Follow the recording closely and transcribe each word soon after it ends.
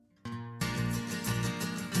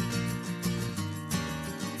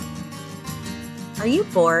Are you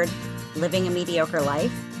bored living a mediocre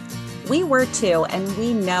life? We were too, and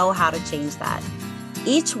we know how to change that.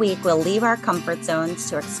 Each week, we'll leave our comfort zones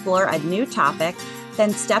to explore a new topic,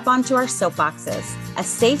 then step onto our soapboxes, a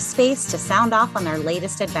safe space to sound off on our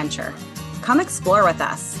latest adventure. Come explore with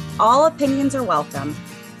us. All opinions are welcome.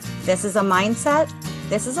 This is a mindset.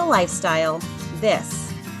 This is a lifestyle.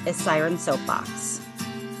 This is Siren Soapbox.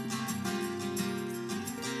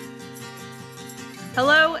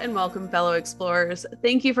 Hello and welcome, fellow explorers.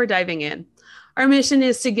 Thank you for diving in. Our mission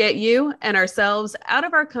is to get you and ourselves out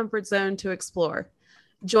of our comfort zone to explore.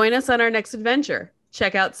 Join us on our next adventure.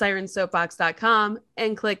 Check out sirensoapbox.com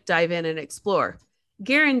and click Dive In and Explore.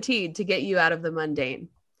 Guaranteed to get you out of the mundane.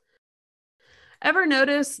 Ever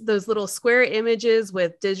notice those little square images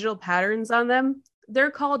with digital patterns on them?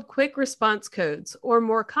 They're called quick response codes, or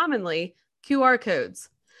more commonly, QR codes.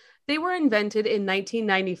 They were invented in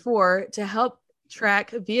 1994 to help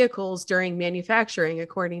track vehicles during manufacturing,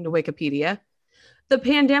 according to Wikipedia. The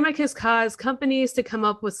pandemic has caused companies to come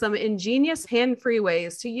up with some ingenious hand-free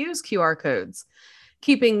ways to use QR codes,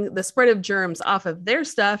 keeping the spread of germs off of their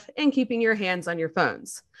stuff and keeping your hands on your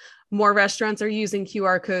phones. More restaurants are using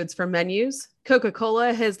QR codes for menus.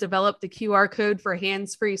 Coca-Cola has developed the QR code for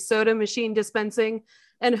hands-free soda machine dispensing,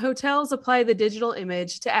 and hotels apply the digital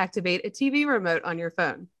image to activate a TV remote on your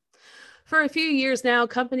phone. For a few years now,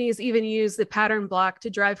 companies even use the pattern block to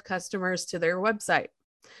drive customers to their website.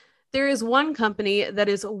 There is one company that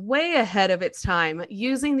is way ahead of its time,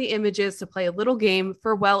 using the images to play a little game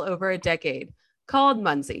for well over a decade, called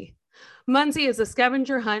Munzee. Munzee is a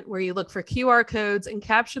scavenger hunt where you look for QR codes and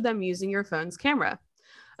capture them using your phone's camera.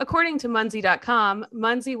 According to Munzee.com,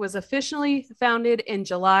 Munzee was officially founded in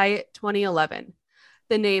July 2011.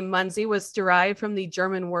 The name Munzee was derived from the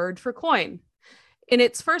German word for coin. In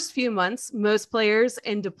its first few months, most players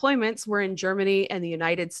and deployments were in Germany and the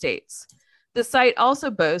United States. The site also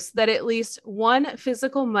boasts that at least one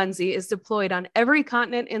physical Munzee is deployed on every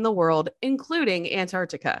continent in the world, including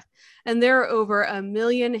Antarctica, and there are over 1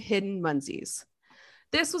 million hidden Munzees.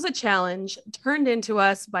 This was a challenge turned into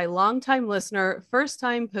us by longtime listener,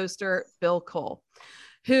 first-time poster Bill Cole,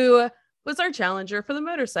 who was our challenger for the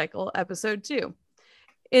motorcycle episode 2.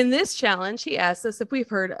 In this challenge, he asked us if we've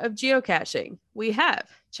heard of geocaching. We have.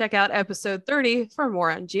 Check out episode 30 for more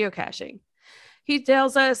on geocaching. He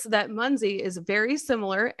tells us that Munzee is very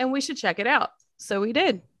similar and we should check it out. So we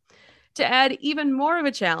did. To add even more of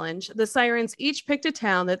a challenge, the Sirens each picked a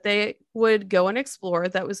town that they would go and explore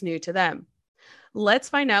that was new to them. Let's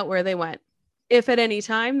find out where they went. If at any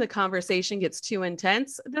time the conversation gets too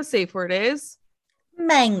intense, the safe word is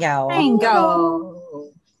Mango.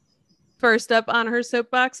 Mango. First up on her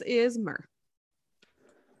soapbox is Myrrh.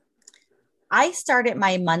 I started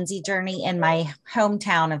my Munzee journey in my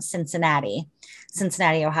hometown of Cincinnati,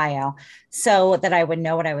 Ohio, so that I would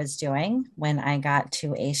know what I was doing when I got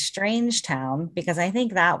to a strange town, because I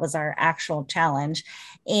think that was our actual challenge.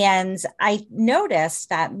 And I noticed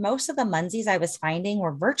that most of the Munzees I was finding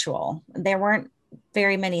were virtual. There weren't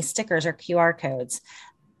very many stickers or QR codes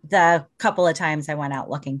the couple of times I went out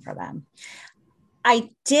looking for them.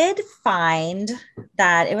 I did find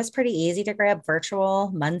that it was pretty easy to grab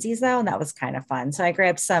virtual Munzees, though, and that was kind of fun. So I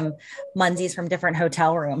grabbed some Munzees from different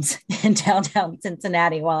hotel rooms in downtown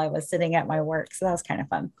Cincinnati while I was sitting at my work. So that was kind of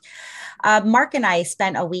fun. Mark and I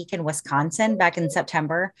spent a week in Wisconsin back in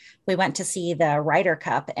September. We went to see the Ryder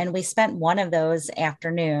Cup, and we spent one of those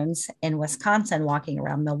afternoons in Wisconsin walking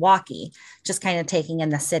around Milwaukee, just kind of taking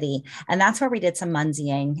in the city. And that's where we did some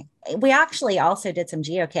Munzeeing. We actually also did some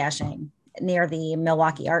geocaching near the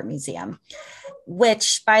Milwaukee Art Museum,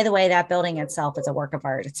 which, by the way, that building itself is a work of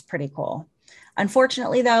art. It's pretty cool.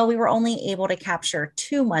 Unfortunately, though, we were only able to capture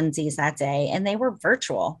 2 Munzees that day, and they were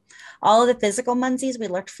virtual. All of the physical Munzees we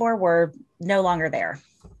looked for were no longer there.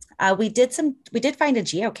 We did find a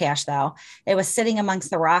geocache, though. It was sitting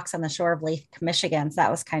amongst the rocks on the shore of Lake Michigan. So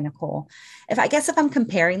that was kind of cool. If I'm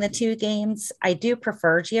comparing the two games, I do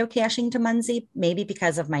prefer geocaching to Munzee, maybe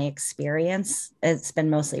because of my experience. It's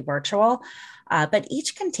been mostly virtual, but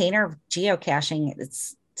each container of geocaching,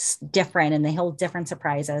 it's different and they hold different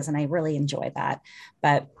surprises. And I really enjoy that.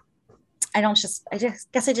 But I just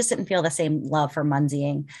didn't feel the same love for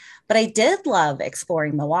Munzeeing, but I did love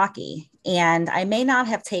exploring Milwaukee, and I may not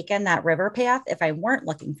have taken that river path if I weren't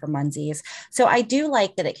looking for Munzees. So I do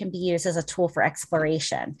like that it can be used as a tool for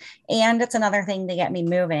exploration, and it's another thing to get me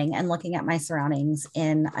moving and looking at my surroundings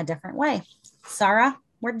in a different way. Sarah,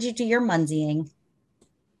 where did you do your Munzeeing?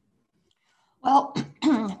 Well,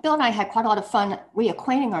 Bill and I had quite a lot of fun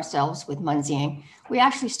reacquainting ourselves with Munzeeing. We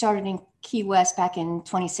actually started in Key West back in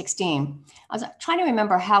 2016. I was trying to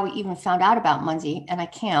remember how we even found out about Munzee, and I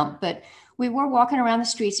can't, but We were walking around the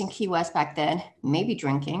streets in Key West back then, maybe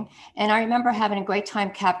drinking, and I remember having a great time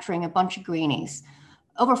capturing a bunch of greenies.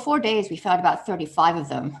 Over 4 days, we found about 35 of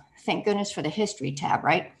them. Thank goodness for the history tab,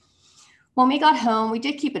 right? When we got home, we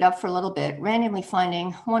did keep it up for a little bit, randomly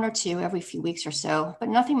finding one or two every few weeks or so, but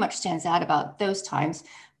nothing much stands out about those times.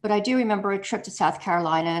 But I do remember a trip to South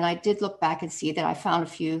Carolina, and I did look back and see that I found a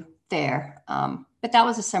few there. But that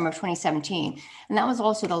was the summer of 2017. And that was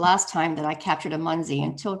also the last time that I captured a Munsey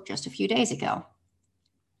until just a few days ago.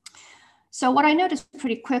 So what I noticed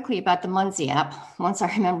pretty quickly about the Munsey app, once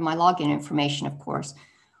I remembered my login information, of course,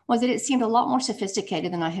 was that it seemed a lot more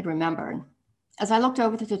sophisticated than I had remembered. As I looked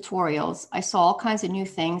over the tutorials, I saw all kinds of new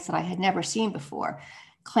things that I had never seen before.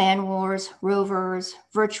 Clan wars, rovers,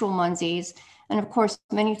 virtual Munsies, and of course,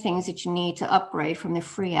 many things that you need to upgrade from the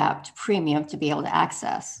free app to premium to be able to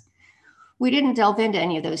access. We didn't delve into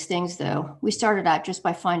any of those things, though. We started out just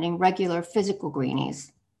by finding regular physical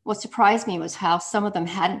greenies. What surprised me was how some of them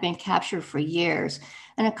hadn't been captured for years,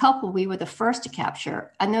 and a couple we were the first to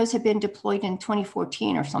capture, and those had been deployed in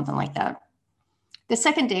 2014 or something like that. The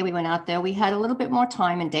second day we went out there, we had a little bit more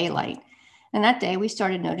time and daylight, and that day we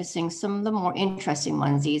started noticing some of the more interesting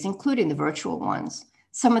Munsies, including the virtual ones.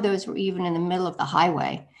 Some of those were even in the middle of the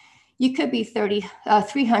highway. You could be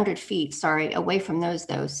 300 feet, away from those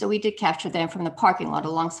though. So we did capture them from the parking lot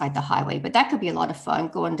alongside the highway, but that could be a lot of fun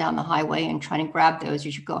going down the highway and trying to grab those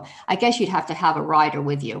as you go. I guess you'd have to have a rider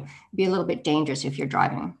with you. It'd be a little bit dangerous if you're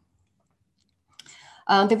driving.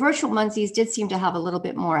 The virtual Munsies did seem to have a little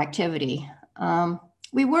bit more activity.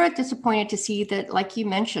 We were disappointed to see that, like you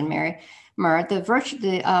mentioned, Mary, a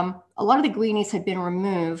lot of the greenies had been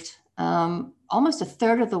removed. Almost a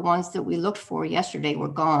third of the ones that we looked for yesterday were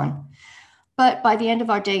gone. But by the end of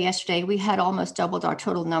our day yesterday, we had almost doubled our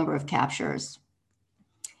total number of captures.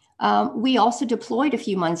 We also deployed a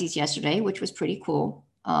few Munsies yesterday, which was pretty cool.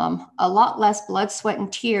 A lot less blood, sweat,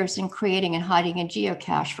 and tears than creating and hiding a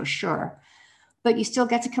geocache for sure. But you still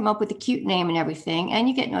get to come up with a cute name and everything, and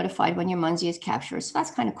you get notified when your Munsie is captured. So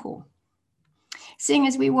that's kind of cool. Seeing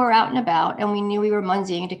as we were out and about and we knew we were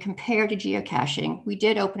Munsieing to compare to geocaching, we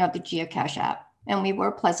did open up the geocache app, and we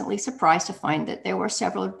were pleasantly surprised to find that there were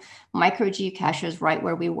several micro geocaches right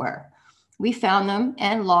where we were. We found them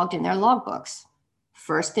and logged in their logbooks.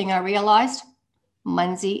 First thing I realized,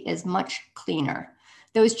 Munsie is much cleaner.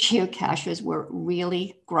 Those geocaches were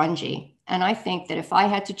really grungy. And I think that if I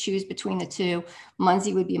had to choose between the two,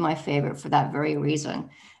 Munsie would be my favorite for that very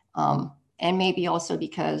reason. And maybe also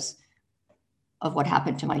because of what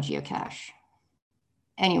happened to my geocache.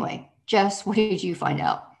 Anyway, Jess, what did you find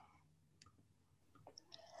out?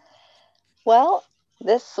 Well,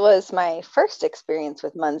 this was my first experience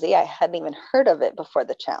with Munsie. I hadn't even heard of it before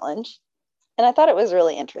the challenge, and I thought it was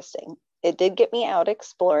really interesting. It did get me out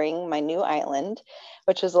exploring my new island,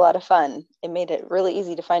 which was a lot of fun. It made it really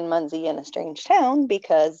easy to find Munsie in a strange town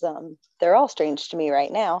because they're all strange to me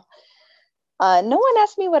right now. No one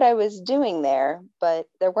asked me what I was doing there, but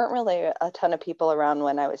there weren't really a ton of people around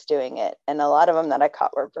when I was doing it, and a lot of them that I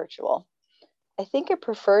caught were virtual. I think I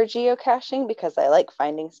prefer geocaching because I like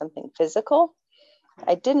finding something physical.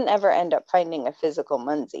 I didn't ever end up finding a physical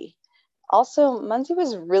Munsie. Also, Munsie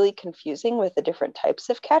was really confusing with the different types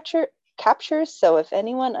of captures, so if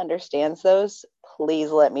anyone understands those,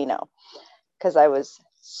 please let me know, because I was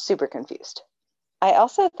super confused. I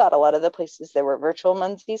also thought a lot of the places there were virtual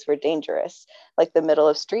Munsies were dangerous, like the middle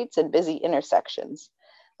of streets and busy intersections.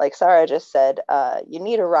 Like Sarah just said, you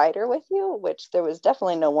need a rider with you, which there was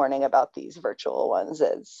definitely no warning about these virtual ones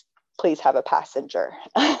as please have a passenger.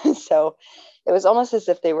 So it was almost as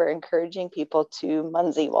if they were encouraging people to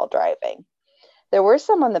Munsie while driving. There were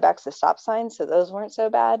some on the backs of stop signs, so those weren't so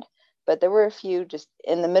bad, but there were a few just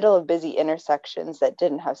in the middle of busy intersections that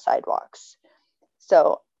didn't have sidewalks.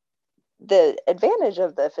 So the advantage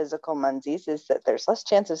of the physical Munsies is that there's less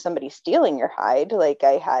chance of somebody stealing your hide, like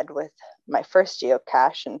I had with my first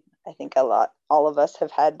geocache, and I think all of us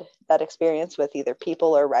have had that experience with either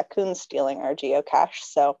people or raccoons stealing our geocache.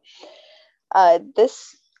 So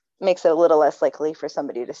this makes it a little less likely for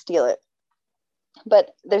somebody to steal it.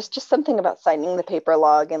 But there's just something about signing the paper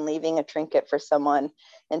log and leaving a trinket for someone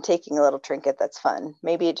and taking a little trinket that's fun.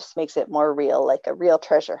 Maybe it just makes it more real, like a real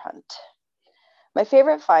treasure hunt. My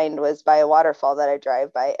favorite find was by a waterfall that I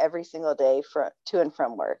drive by every single day to and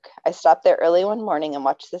from work. I stopped there early one morning and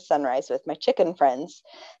watched the sunrise with my chicken friends,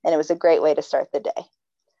 and it was a great way to start the day.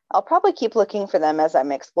 I'll probably keep looking for them as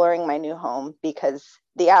I'm exploring my new home because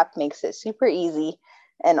the app makes it super easy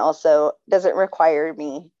and also doesn't require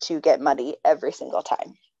me to get muddy every single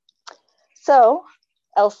time. So,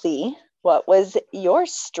 Elsie, what was your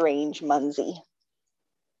strange Munsie?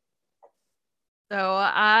 So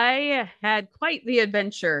I had quite the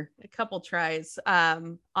adventure, a couple tries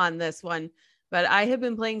on this one, but I have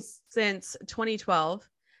been playing since 2012.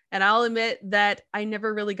 And I'll admit that I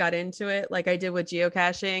never really got into it like I did with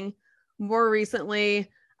geocaching. More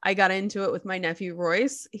recently, I got into it with my nephew,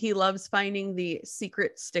 Royce. He loves finding the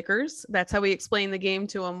secret stickers. That's how we explained the game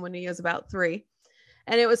to him when he was about 3.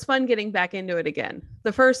 And it was fun getting back into it again.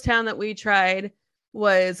 The first town that we tried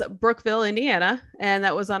was Brookville, Indiana, and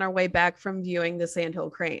that was on our way back from viewing the Sandhill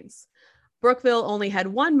Cranes. Brookville only had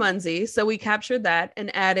 1 Munsey, so we captured that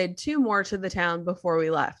and added 2 more to the town before we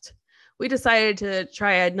left. We decided to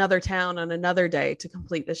try another town on another day to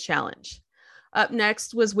complete this challenge. Up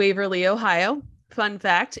next was Waverly, Ohio. Fun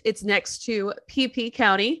fact, it's next to PP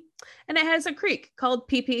County, and it has a creek called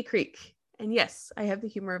PP Creek. And yes, I have the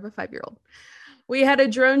humor of a 5-year-old. We had a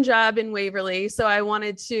drone job in Waverly, so I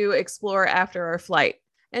wanted to explore after our flight.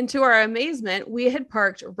 And to our amazement, we had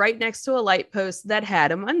parked right next to a light post that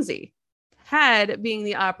had a Munsey. Had being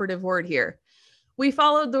the operative word here. We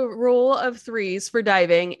followed the rule of 3s for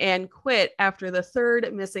diving and quit after the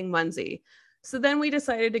 3rd missing Munsey. So then we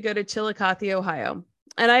decided to go to Chillicothe, Ohio.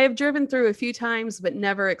 And I have driven through a few times, but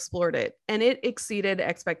never explored it. And it exceeded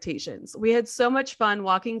expectations. We had so much fun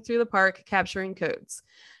walking through the park, capturing codes.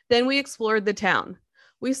 Then we explored the town.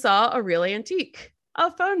 We saw a real antique,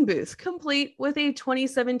 a phone booth complete with a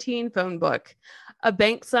 2017 phone book, a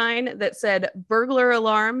bank sign that said burglar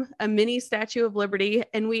alarm, a mini Statue of Liberty,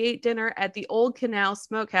 and we ate dinner at the Old Canal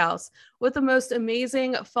Smokehouse with the most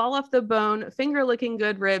amazing fall off the bone, finger licking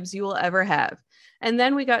good ribs you will ever have. And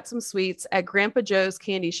then we got some sweets at Grandpa Joe's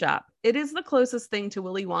Candy Shop. It is the closest thing to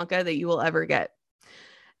Willy Wonka that you will ever get.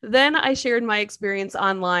 Then I shared my experience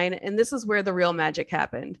online, and this is where the real magic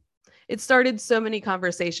happened. It started so many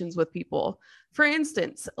conversations with people. For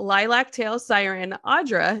instance, Lilac Tail Siren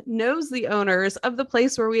Audra knows the owners of the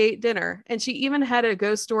place where we ate dinner, and she even had a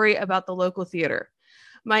ghost story about the local theater.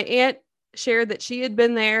 My aunt shared that she had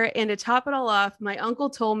been there, and to top it all off, my uncle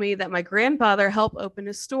told me that my grandfather helped open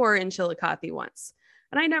a store in Chillicothe once.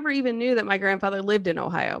 And I never even knew that my grandfather lived in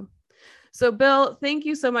Ohio. So Bill, thank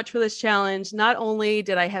you so much for this challenge. Not only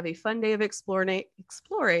did I have a fun day of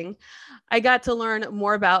exploring, I got to learn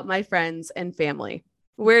more about my friends and family.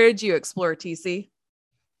 Where did you explore, TC?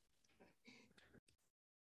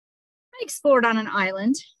 I explored on an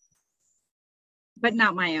island, but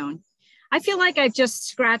not my own. I feel like I've just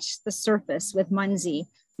scratched the surface with Munsey.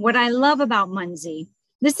 What I love about Munsey,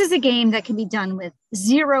 this is a game that can be done with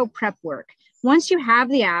 0 prep work. Once you have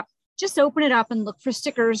the app, just open it up and look for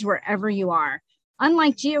stickers wherever you are.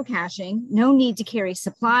 Unlike geocaching, no need to carry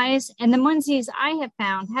supplies, and the Munseys I have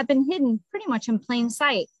found have been hidden pretty much in plain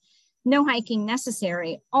sight. No hiking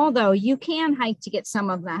necessary, although you can hike to get some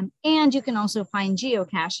of them, and you can also find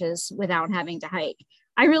geocaches without having to hike.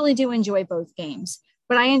 I really do enjoy both games,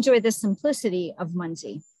 but I enjoy the simplicity of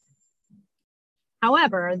Munsey.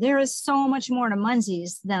 However, there is so much more to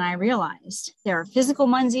Munseys than I realized. There are physical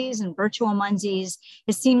Munseys and virtual Munseys.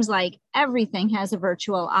 It seems like everything has a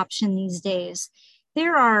virtual option these days.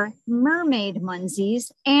 There are mermaid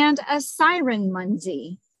Munseys and a siren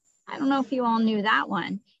Munsey. I don't know if you all knew that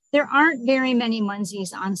one. There aren't very many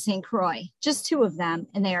Munseys on St. Croix, just 2 of them,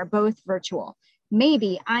 and they are both virtual.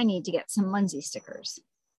 Maybe I need to get some Munsey stickers.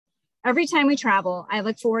 Every time we travel, I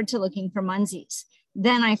look forward to looking for Munseys.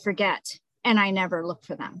 Then I forget, and I never look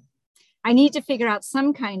for them. I need to figure out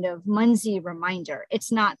some kind of Munsey reminder.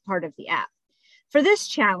 It's not part of the app. For this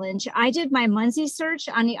challenge, I did my Munsey search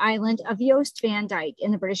on the island of Joost Van Dyke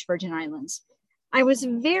in the British Virgin Islands. I was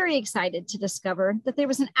very excited to discover that there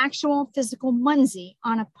was an actual physical Munsey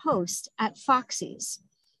on a post at Foxy's.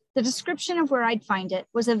 The description of where I'd find it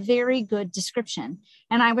was a very good description,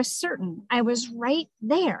 and I was certain I was right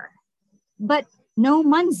there, but no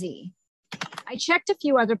Munsey. I checked a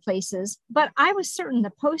few other places, but I was certain the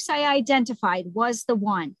post I identified was the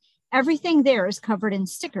one. Everything there is covered in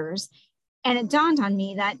stickers, and it dawned on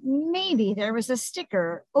me that maybe there was a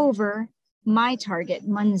sticker over my target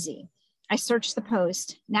Munsey. I searched the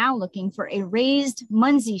post, now looking for a raised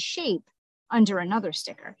Munsey shape under another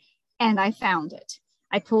sticker, and I found it.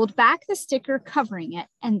 I pulled back the sticker covering it,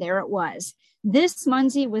 and there it was. This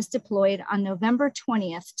Munsey was deployed on November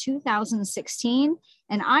 20th, 2016,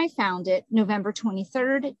 and I found it November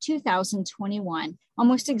 23rd, 2021,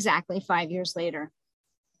 almost exactly 5 years later.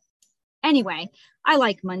 Anyway, I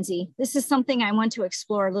like Munsey. This is something I want to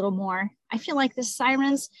explore a little more. I feel like the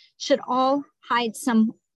sirens should all hide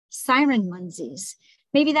some siren Munseys.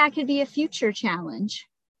 Maybe that could be a future challenge.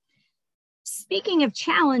 Speaking of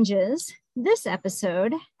challenges, this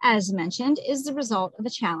episode, as mentioned, is the result of a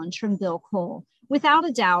challenge from Bill Cole. Without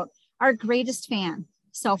a doubt, our greatest fan,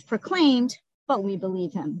 self-proclaimed, but we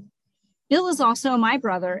believe him. Bill is also my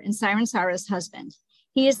brother and Siren Sara's husband.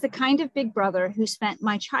 He is the kind of big brother who spent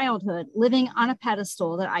my childhood living on a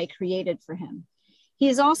pedestal that I created for him. He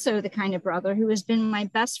is also the kind of brother who has been my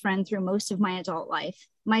best friend through most of my adult life,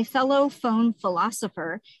 my fellow phone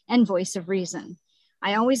philosopher and voice of reason.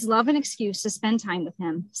 I always love an excuse to spend time with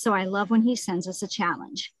him, so I love when he sends us a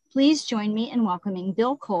challenge. Please join me in welcoming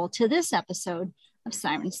Bill Cole to this episode of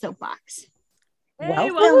Siren Soapbox.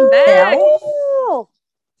 Hey, Welcome back.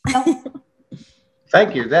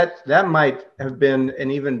 Thank you. That might have been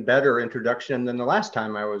an even better introduction than the last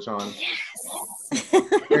time I was on. Yes.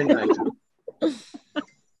 Very nice.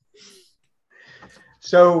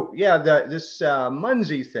 So yeah, this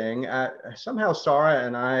Munsey thing, somehow Sarah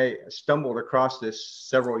and I stumbled across this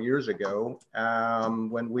several years ago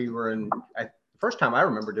when we were the first time I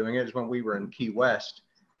remember doing it is when we were in Key West.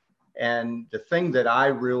 And the thing that I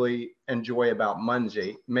really enjoy about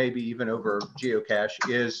Munsey, maybe even over geocache,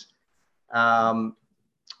 is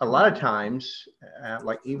a lot of times,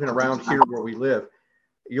 like even around here where we live,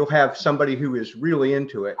 you'll have somebody who is really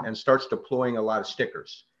into it and starts deploying a lot of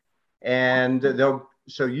stickers. And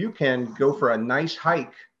so you can go for a nice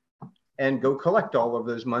hike and go collect all of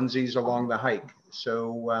those Munseys along the hike.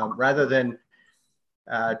 So rather than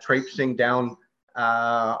traipsing down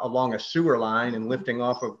along a sewer line and lifting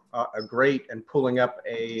off of a grate and pulling up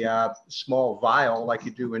a small vial like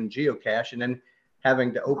you do in geocache, and then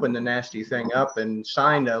having to open the nasty thing up and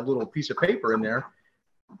sign a little piece of paper in there,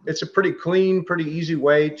 it's a pretty clean, pretty easy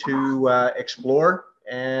way to explore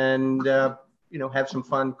and have some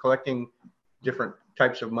fun collecting different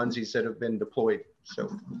types of Munseys that have been deployed.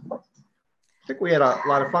 So I think we had a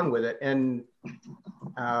lot of fun with it. And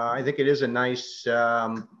I think it is a nice,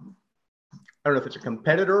 I don't know if it's a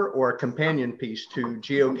competitor or a companion piece to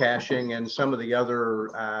geocaching and some of the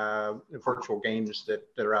other virtual games that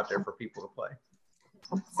are out there for people to play.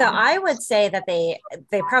 So I would say that they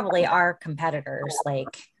probably are competitors,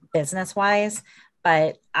 like business wise,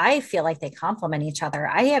 but I feel like they complement each other.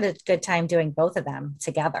 I had a good time doing both of them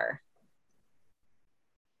together.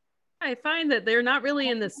 I find that they're not really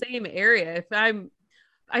in the same area.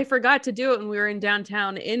 I forgot to do it when we were in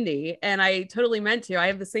downtown Indy, and I totally meant to. I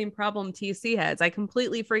have the same problem TC has. I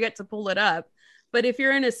completely forget to pull it up. But if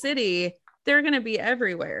you're in a city, they're going to be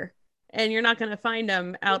everywhere, and you're not going to find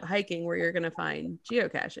them out hiking where you're going to find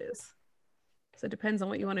geocaches. So it depends on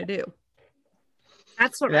what you want to do.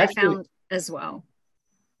 That's what I found as well.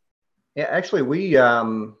 Yeah, actually, we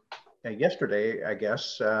yesterday, I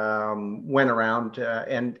guess, went around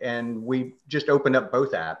and we just opened up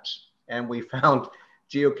both apps and we found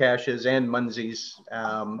geocaches and Munseys.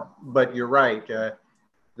 But you're right,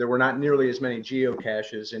 there were not nearly as many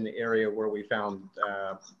geocaches in the area where we found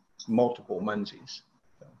multiple Munseys.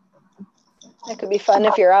 It could be fun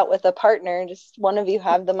if you're out with a partner, just one of you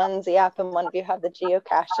have the Munsey app and one of you have the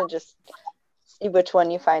geocache, and just see which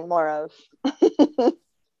one you find more of.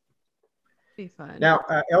 Be fun. Now,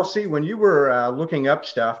 Elsie, when you were looking up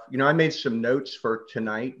stuff, I made some notes for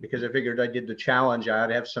tonight because I figured I did the challenge.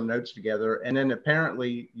 I'd have some notes together. And then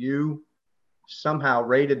apparently you somehow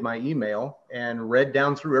raided my email and read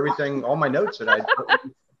down through everything, all my notes that I put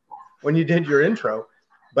when you did your intro.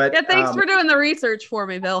 But yeah, thanks for doing the research for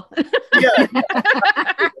me, Bill. Yeah.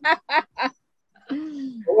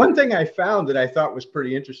 One thing I found that I thought was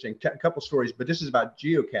pretty interesting, a couple stories, but this is about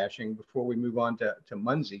geocaching before we move on to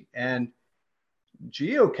Munsey. And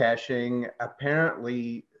geocaching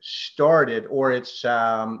apparently started, or it's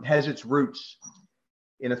has its roots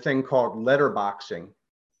in a thing called letterboxing,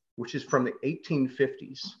 which is from the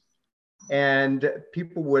 1850s. And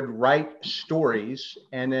people would write stories,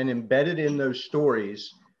 and then embedded in those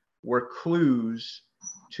stories were clues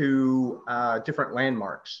to different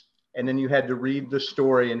landmarks. And then you had to read the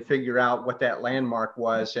story and figure out what that landmark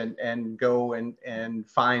was and go and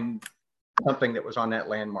find something that was on that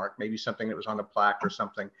landmark, maybe something that was on a plaque or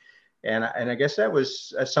something. And I guess that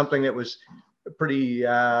was something that was pretty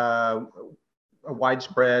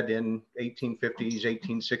widespread in 1850s,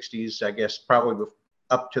 1860s, I guess, probably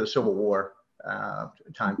up to the Civil War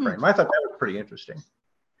time frame. I thought that was pretty interesting.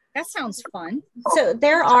 That sounds fun. So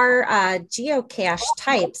there are geocache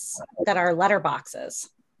types that are letterboxes.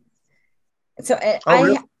 So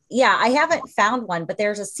really? I haven't found one, but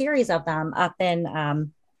there's a series of them up in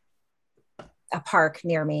a park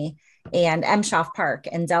near me, and Emshoff Park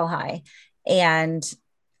in Delhi. And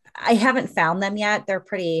I haven't found them yet. They're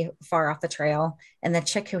pretty far off the trail. And the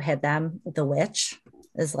chick who hid them, the witch,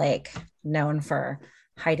 is like known for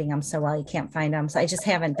hiding them so well you can't find them. So I just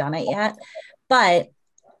haven't done it yet. But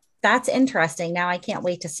That's interesting. Now I can't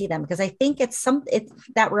wait to see them because I think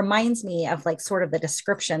that reminds me of like sort of the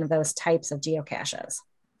description of those types of geocaches.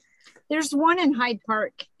 There's one in Hyde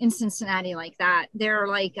Park in Cincinnati like that. They're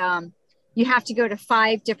like, you have to go to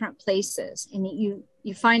 5 different places, and you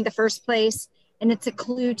find the first place, and it's a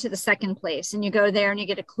clue to the second place, and you go there and you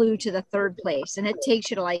get a clue to the third place, and it takes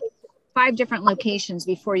you to like 5 different locations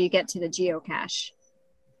before you get to the geocache.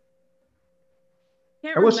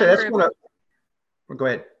 I will say that's one of. Go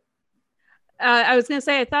ahead. I was going to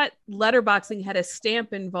say, I thought letterboxing had a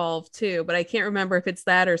stamp involved too, but I can't remember if it's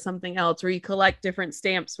that or something else where you collect different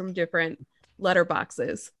stamps from different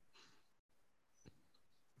letterboxes.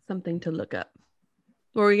 Something to look up.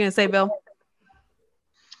 What were you going to say, Bill?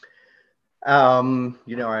 I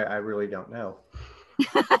really don't know.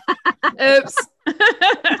 Oops.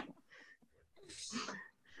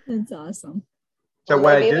 That's awesome. So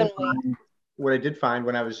what I did find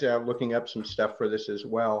when I was looking up some stuff for this as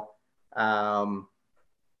well,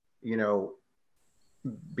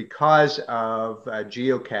 because of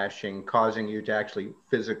geocaching causing you to actually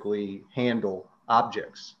physically handle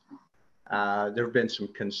objects, there have been some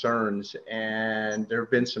concerns, and there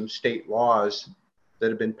have been some state laws that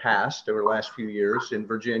have been passed over the last few years in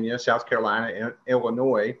Virginia, South Carolina, and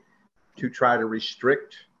Illinois to try to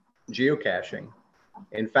restrict geocaching.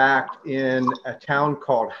 In fact, in a town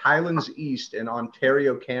called Highlands East in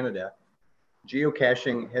Ontario, Canada,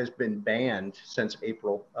 geocaching has been banned since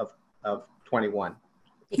April of 21.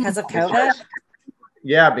 Because of COVID?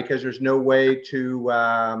 Yeah, because there's no way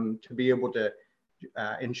to be able to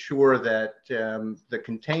ensure that the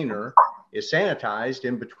container is sanitized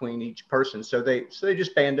in between each person. So they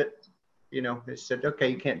just banned it. They said, okay,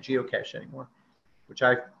 you can't geocache anymore, which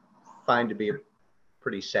I find to be a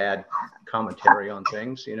pretty sad commentary on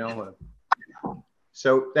things,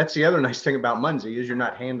 So that's the other nice thing about Munzee is you're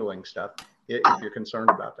not handling stuff if you're concerned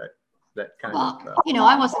about that kind of stuff.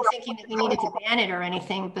 I wasn't thinking that we needed to ban it or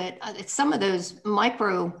anything, but some of those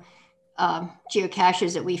micro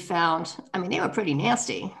geocaches that we found, I mean, they were pretty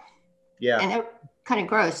nasty. Yeah. And they're kind of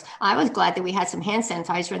gross. I was glad that we had some hand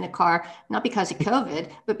sanitizer in the car, not because of COVID,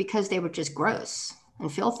 but because they were just gross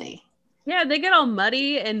and filthy. Yeah, they get all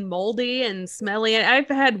muddy and moldy and smelly. And I've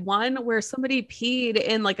had one where somebody peed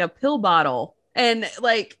in like a pill bottle, and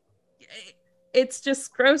like it's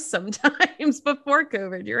just gross sometimes before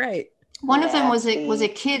COVID. You're right. One of them was a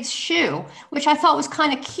kid's shoe, which I thought was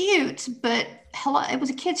kind of cute, but it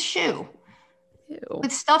was a kid's shoe. Ew.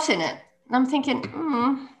 With stuff in it. And I'm thinking,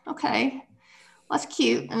 okay, well, that's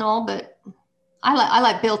cute and all, but I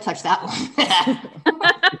let Bill touch that one.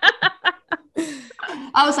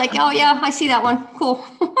 I was like, oh yeah, I see that one. Cool.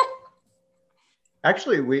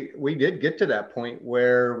 Actually, we did get to that point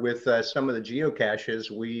where with some of the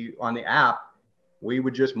geocaches, on the app, we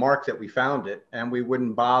would just mark that we found it, and we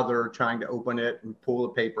wouldn't bother trying to open it and pull the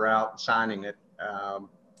paper out and signing it.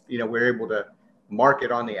 We're able to mark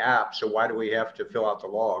it on the app. So why do we have to fill out the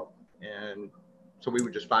log? And so we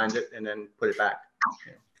would just find it and then put it back.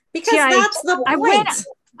 Because that's the point.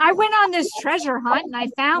 I went on this treasure hunt and I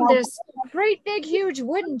found this great big huge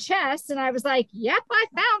wooden chest, and I was like, yep, I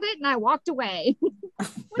found it, and I walked away.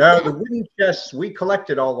 No, the wooden chests, we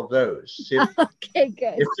collected all of those. Okay,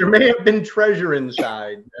 good. If there may have been treasure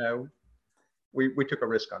inside, we took a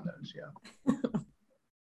risk on those. Yeah.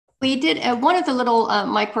 We did one of the little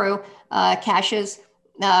micro caches.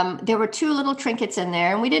 There were 2 little trinkets in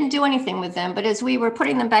there, and we didn't do anything with them. But as we were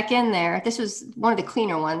putting them back in there, this was one of the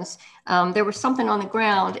cleaner ones. There was something on the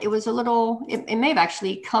ground. It was a little, it may have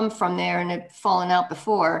actually come from there and had fallen out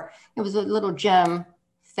before. It was a little gem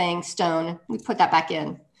thing, stone. We put that back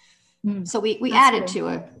in. So we added to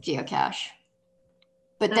a geocache.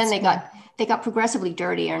 But then they got progressively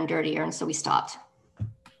dirtier and dirtier, and so we stopped.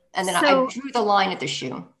 And then I drew the line at the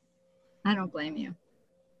shoe. I don't blame you.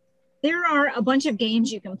 There are a bunch of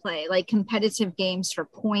games you can play, like competitive games for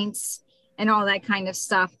points and all that kind of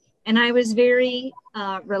stuff. And I was very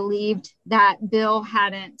relieved that Bill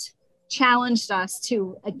hadn't challenged us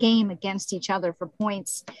to a game against each other for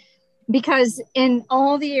points, because in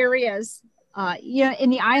all the areas, in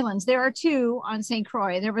the islands, there are 2 on St.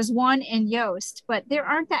 Croix. There was 1 in Yost, but there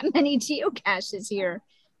aren't that many geocaches here.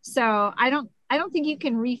 So I don't think you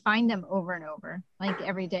can re-find them over and over, like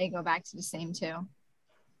every day go back to the same 2.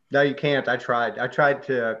 No, you can't. I tried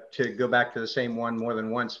to go back to the same one more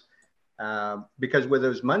than once, because with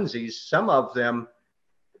those Munzees, some of them,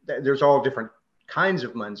 there's all different kinds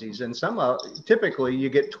of Munzees, and typically you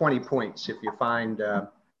get 20 points if you find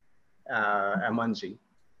a Munzee,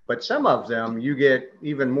 but some of them you get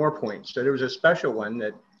even more points. So there was a special one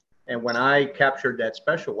and when I captured that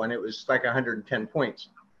special one, it was like 110 points.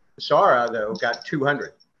 Sarah, though, got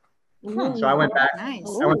 200. So I went back.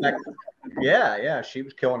 Nice. I went back. Yeah, she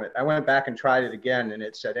was killing it. I went back and tried it again, and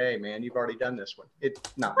it said, "Hey, man, you've already done this one." It's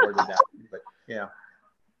not worded that, but yeah.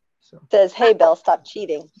 So Says, "Hey, Belle, stop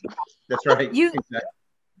cheating." that's right.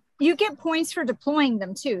 You get points for deploying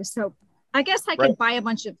them too. So I guess I could buy a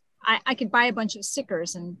bunch of I could buy a bunch of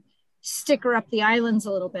stickers and sticker up the islands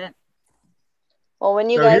a little bit. Well, when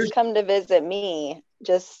you So guys come to visit me,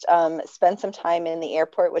 just spend some time in the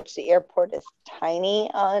airport, which the airport is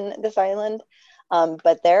tiny on this island.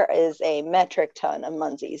 But there is a metric ton of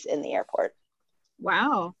Munsies in the airport.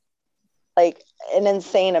 Wow. Like an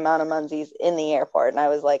insane amount of Munsies in the airport. And I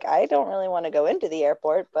was like, I don't really want to go into the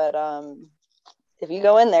airport, but if you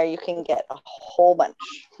go in there, you can get a whole bunch.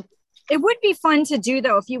 It would be fun to do,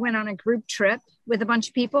 though, if you went on a group trip with a bunch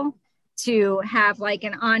of people, to have like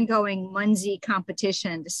an ongoing Munsie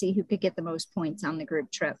competition to see who could get the most points on the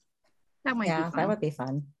group trip. That might be fun. That would be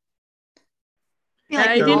fun. I feel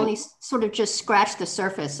like we only sort of just scratch the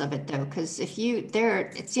surface of it, though, because it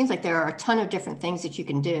seems like there are a ton of different things that you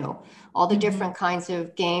can do, all the different kinds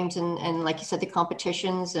of games, and like you said, the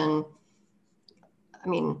competitions, and I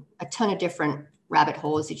mean, a ton of different rabbit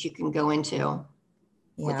holes that you can go into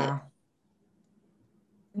with it.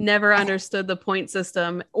 Never understood the point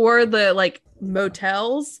system or the like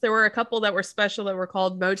motels. There were a couple that were special that were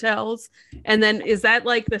called motels. And then is that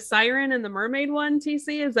like the Siren and the Mermaid one,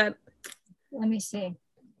 TC? Is that? Let me see.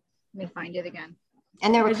 Let me find it again.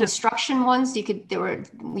 And there were construction ones. You could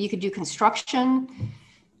do construction,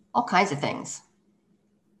 all kinds of things.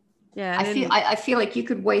 Yeah. I feel like you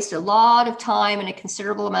could waste a lot of time and a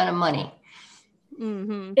considerable amount of money.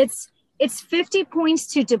 Mm-hmm. It's 50 points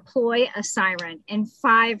to deploy a siren and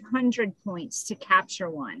 500 points to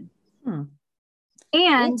capture one.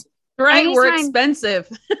 And we're expensive.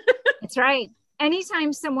 That's right.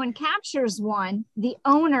 Anytime someone captures one, the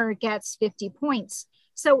owner gets 50 points.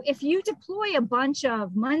 So if you deploy a bunch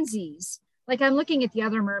of Munsies, like I'm looking at the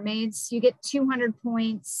other mermaids, you get 200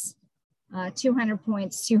 points, 200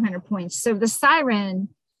 points, 200 points. So the siren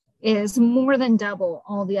is more than double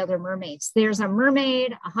all the other mermaids. There's a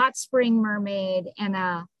mermaid, a hot spring mermaid, and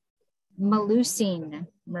a Melusine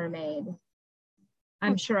mermaid.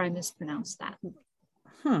 I'm sure I mispronounced that.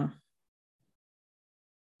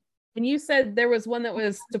 And you said there was one that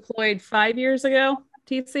was deployed 5 years ago,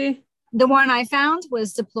 TC? The one I found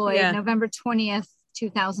was deployed November 20th,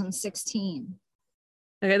 2016.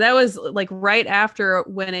 Okay, that was like right after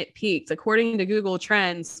when it peaked. According to Google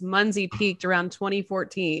Trends, Munsie peaked around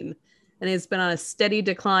 2014 and it's been on a steady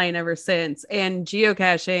decline ever since. And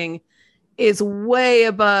geocaching is way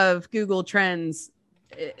above Google Trends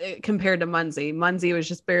compared to Munsie. Munsie was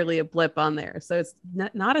just barely a blip on there. So it's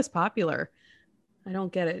not as popular. I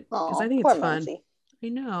don't get it because I think it's fun. Munsie. I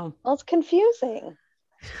know. Well, it's confusing.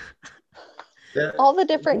 All the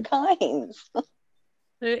different kinds.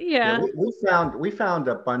 We found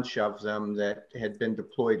a bunch of them that had been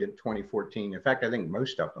deployed in 2014. In fact, I think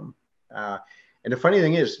most of them. And the funny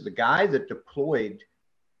thing is, the guy that deployed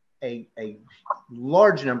a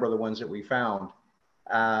large number of the ones that we found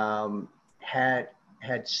had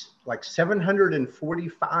like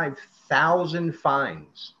 745,000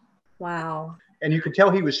 finds. Wow. And you could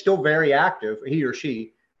tell he was still very active. He or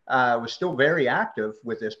she was still very active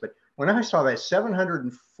with this. But when I saw that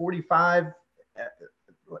 745,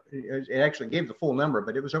 it actually gave the full number,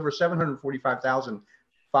 but it was over 745,000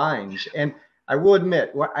 finds. And I will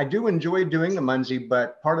admit, I do enjoy doing the Munsie,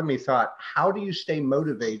 but part of me thought, how do you stay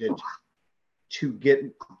motivated to get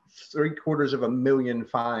 750,000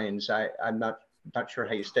 finds? I'm not sure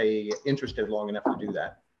how you stay interested long enough to do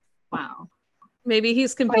that. Wow. Maybe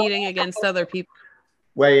he's competing against other people.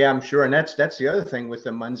 Well, yeah, I'm sure. And that's the other thing with the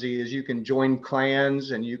Munsie is you can join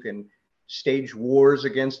clans and you can stage wars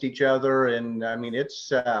against each other. And I mean,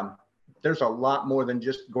 it's there's a lot more than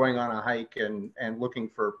just going on a hike and looking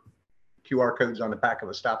for QR codes on the back of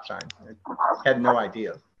a stop sign. I had no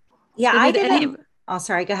idea. Yeah, I didn't. Oh,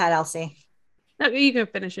 sorry. Go ahead, Elsie. No, you can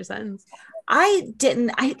finish your sentence. I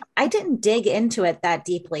didn't dig into it that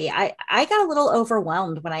deeply. I got a little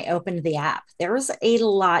overwhelmed when I opened the app. There was a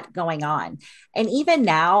lot going on. And even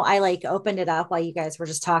now I like opened it up while you guys were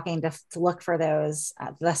just talking to look for those,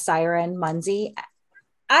 the Siren Munsie.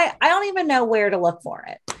 I don't even know where to look for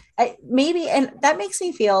it. Maybe, and that makes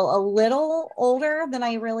me feel a little older than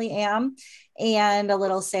I really am and a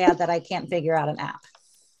little sad that I can't figure out an app.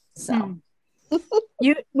 So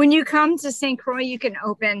when you come to St. Croix, you can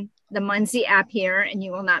open the Munsie app here and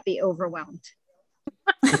you will not be overwhelmed.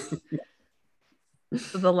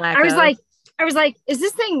 The lack I was like, is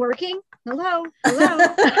this thing working? Hello.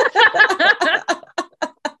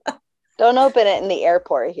 Don't open it in the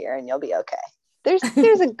airport here and you'll be okay. there's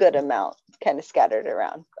a good amount kind of scattered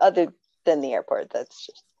around, other than the airport. That's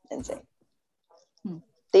just insane.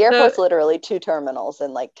 The airport's literally 2 terminals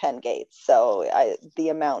and like 10 gates. So the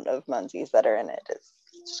amount of Munzies that are in it is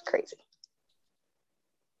just crazy.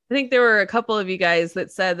 I think there were a couple of you guys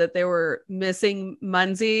that said that they were missing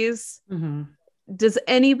Munzies. Mm-hmm. Does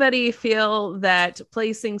anybody feel that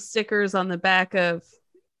placing stickers on the back of,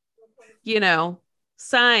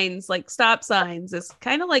 signs like stop signs is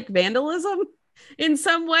kind of like vandalism in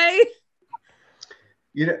some way?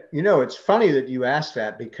 It's funny that you asked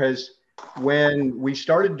that, because when we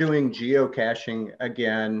started doing geocaching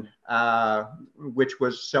again, which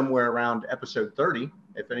was somewhere around episode 30,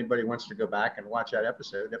 if anybody wants to go back and watch that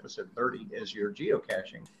episode 30 is your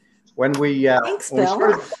geocaching. When we, Thanks, when Bill.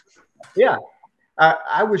 we started,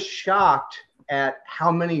 I was shocked at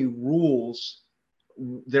how many rules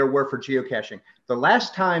there were for geocaching. The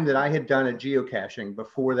last time that I had done a geocaching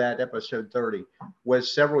before that episode 30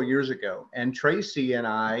 was several years ago. And Tracy and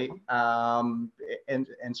I and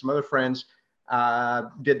some other friends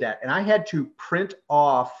did that. And I had to print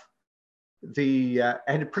off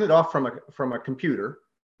from a computer,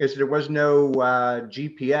 because there was no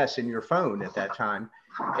GPS in your phone at that time.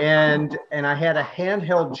 And I had a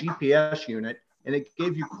handheld GPS unit, and it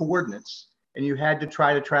gave you coordinates, and you had to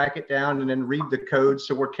try to track it down and then read the code.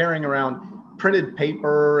 So we're carrying around printed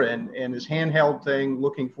paper and this handheld thing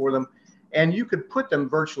looking for them. And you could put them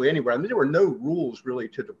virtually anywhere. I mean, there were no rules really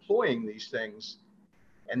to deploying these things.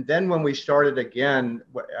 And then when we started again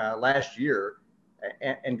last year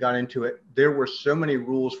and got into it, there were so many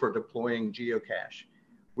rules for deploying geocache,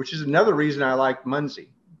 which is another reason I like Munzie,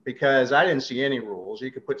 because I didn't see any rules.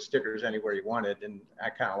 You could put stickers anywhere you wanted, and I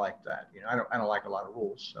kind of like that. I don't like a lot of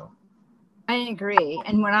rules. So I agree.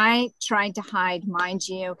 And when I tried to hide my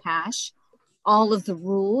geocache, all of the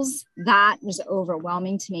rules, that was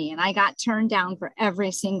overwhelming to me. And I got turned down for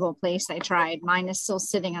every single place I tried. Mine is still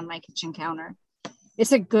sitting on my kitchen counter.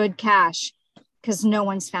 It's a good cache because no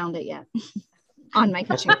one's found it yet on my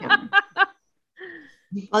kitchen counter.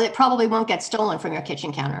 Well, it probably won't get stolen from your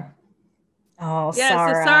kitchen counter. Oh, Yeah,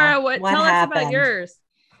 Sarah. so Sarah, tell happened? us about yours.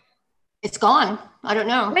 It's gone. I don't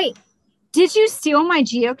know. Wait, did you steal my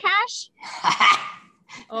geocache?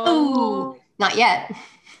 Oh, not yet.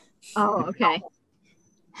 Oh, okay.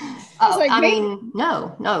 Oh, like, I mean,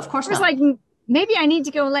 no, of course I was not. like, maybe I need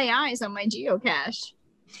to go lay eyes on my geocache.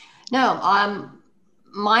 No,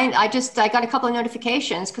 mine, I got a couple of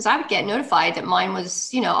notifications because I would get notified that mine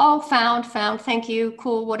was, found, thank you,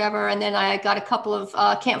 cool, whatever. And then I got a couple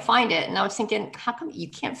of can't find it. And I was thinking, how come you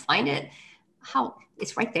can't find it? How?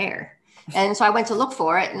 It's right there. And so I went to look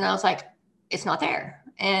for it, and I was like, it's not there.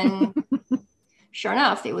 And sure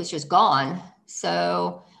enough, it was just gone.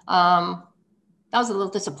 So that was a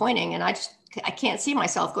little disappointing. And I can't see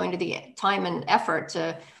myself going to the time and effort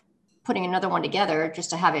to putting another one together just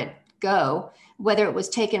to have it go, whether it was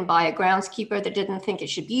taken by a groundskeeper that didn't think it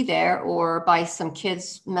should be there, or by some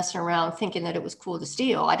kids messing around thinking that it was cool to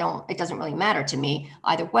steal. It doesn't really matter to me.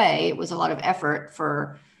 Either way, it was a lot of effort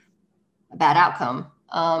for a bad outcome.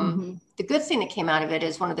 The good thing that came out of it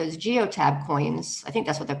is one of those Geotab coins. I think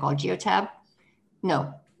that's what they're called. Geotab?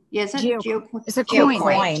 No. Yeah, is it? It's a coin.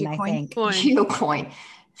 Geocoin, I think. Geocoin.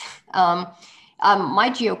 My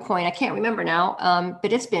Geocoin, I can't remember now,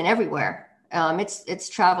 but it's been everywhere. It's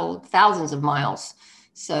traveled thousands of miles.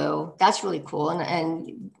 So that's really cool.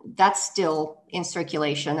 And that's still in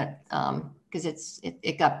circulation because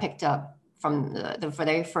it got picked up from the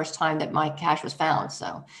very first time that my cache was found.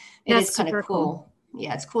 So it is kind of cool.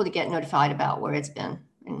 Yeah, it's cool to get notified about where it's been.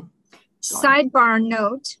 Sidebar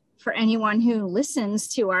note for anyone who listens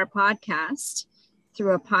to our podcast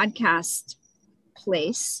through a podcast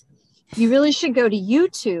place, you really should go to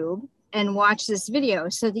YouTube and watch this video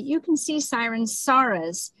so that you can see Siren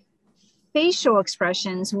Sarah's facial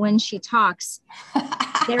expressions when she talks.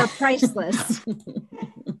 They're priceless.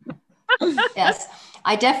 Yes,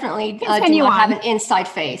 I definitely do not have an inside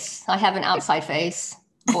face. I have an outside face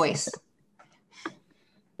voice.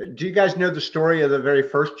 Do you guys know the story of the very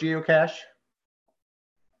first geocache?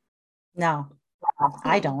 No,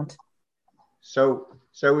 I don't. So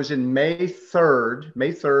it was in May 3rd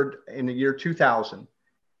in the year 2000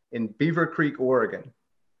 in Beaver Creek, Oregon.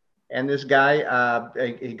 And this guy,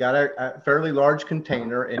 he got a fairly large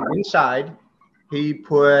container, and inside he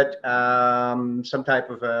put some type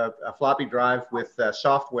of a floppy drive with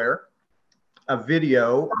software, a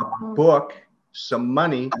video, a book, some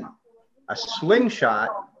money, a slingshot,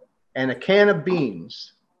 and a can of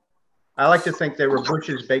beans. I like to think they were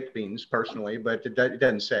Bush's baked beans personally, but it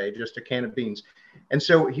doesn't say, just a can of beans. And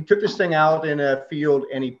so he took this thing out in a field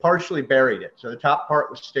and he partially buried it. So the top part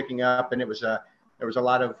was sticking up, and it was a There was a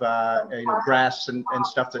lot of grass and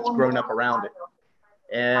stuff that's grown up around it.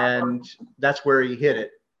 And that's where he hid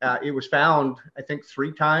it. It was found, I think,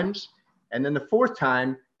 3 times. And then the 4th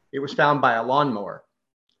time, it was found by a lawnmower.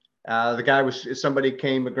 The guy was, a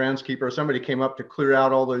groundskeeper, somebody came up to clear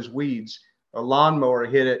out all those weeds. A lawnmower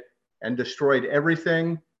hit it and destroyed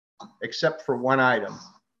everything except for one item.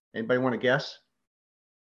 Anybody want to guess?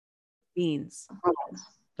 Beans.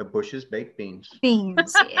 The Bush's baked beans.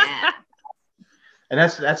 Beans, yeah. And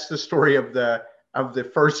that's the story of the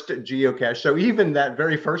first geocache. So even that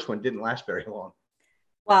very first one didn't last very long.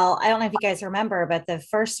 Well, I don't know if you guys remember, but the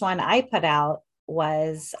first one I put out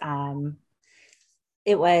was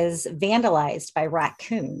it was vandalized by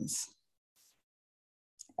raccoons.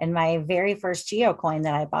 And my very first geocoin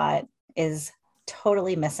that I bought is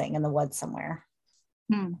totally missing in the woods somewhere.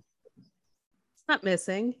 It's not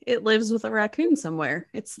missing. It lives with a raccoon somewhere.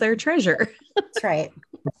 It's their treasure. That's right.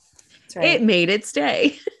 That's right. It made its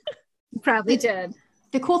day. Probably did.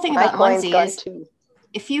 The cool thing My about coin's Munzie gone is too.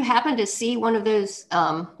 if you happen to see one of those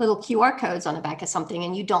little QR codes on the back of something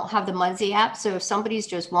and you don't have the Munzie app, so if somebody's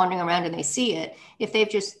just wandering around and they see it, if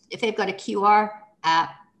they've got a QR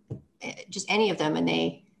app, just any of them, and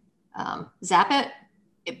they zap it,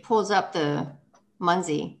 it pulls up the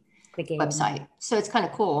Munzie website. So it's kind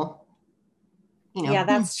of cool. You know, yeah,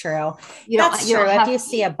 that's true. That's true. If you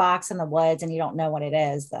see a box in the woods and you don't know what it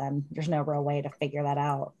is, then there's no real way to figure that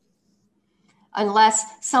out.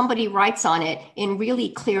 Unless somebody writes on it in really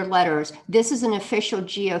clear letters, this is an official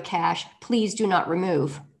geocache, please do not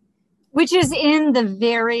remove. Which is in the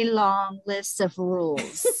very long list of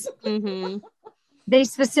rules. Mm-hmm. They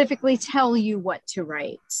specifically tell you what to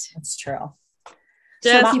write. That's true.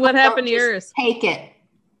 Jess, So what happened to just yours? Take it.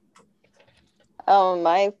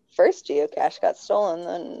 My first geocache got stolen,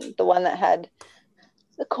 and the one that had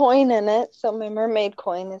the coin in it. So my mermaid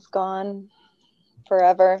coin is gone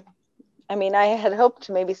forever. I mean, I had hoped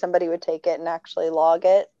maybe somebody would take it and actually log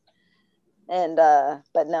it. And,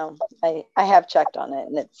 but no, I have checked on it,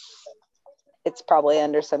 and it's probably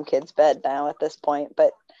under some kid's bed now at this point,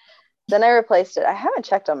 but then I replaced it. I haven't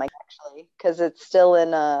checked on my actually, because it's still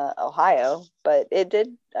in Ohio, but it did.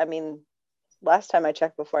 I mean, last time I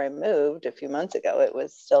checked before I moved a few months ago, it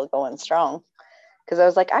was still going strong, because I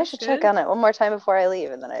was like, I should check on it one more time before I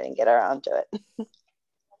leave, and then I didn't get around to it.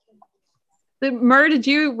 Mer, did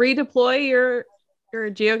you redeploy your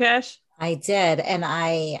geocache? I did. And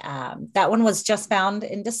that one was just found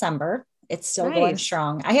in December. It's still going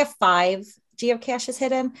strong. I have 5 geocaches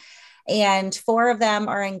hidden, and 4 of them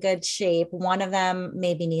are in good shape. One of them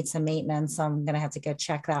maybe needs some maintenance, so I'm going to have to go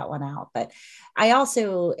check that one out. But I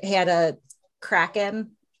also had a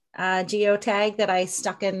Kraken geotag that I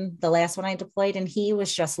stuck in the last one I deployed, and he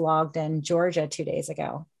was just logged in Georgia 2 days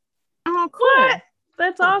ago. Oh, cool. What?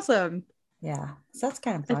 That's awesome. Yeah, so that's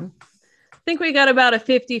kind of fun. I think we got about a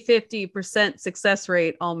 50% success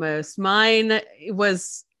rate almost. Mine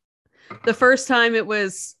was the first time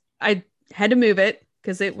I had to move it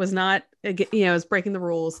because it was not, it was breaking the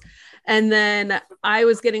rules. And then I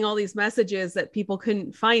was getting all these messages that people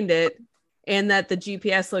couldn't find it and that the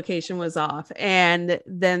GPS location was off. And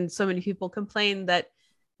then so many people complained that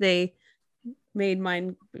they made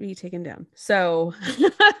mine be taken down. So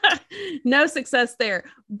no success there,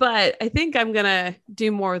 but I think I'm going to do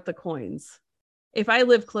more with the coins. If I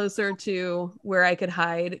live closer to where I could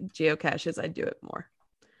hide geocaches, I'd do it more.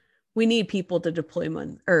 We need people to deploy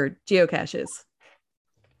geocaches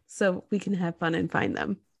so we can have fun and find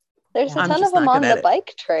them. There's a ton of them on the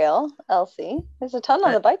bike trail, Elsie. There's a ton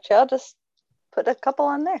on the bike trail. Just put a couple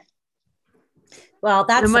on there. Well,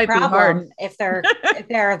 that's the problem. If there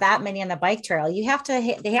are that many on the bike trail, they have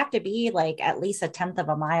to be like at least 1/10 of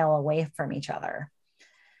a mile away from each other.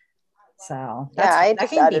 So I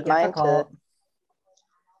just added mine to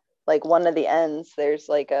like one of the ends. There's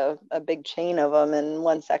like a big chain of them in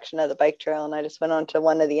one section of the bike trail, and I just went on to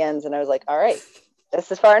one of the ends, and I was like, all right,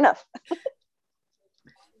 this is far enough.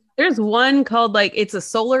 There's one called it's a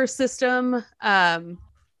solar system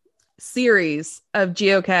series of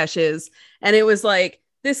geocaches, and it was like,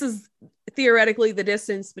 this is theoretically the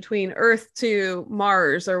distance between Earth to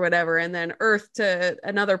Mars or whatever, and then Earth to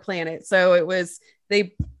another planet. So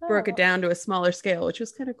they broke it down to a smaller scale, which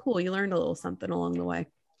was kind of cool. You learned a little something along the way.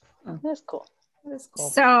 That's cool.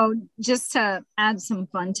 So just to add some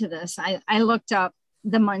fun to this, I looked up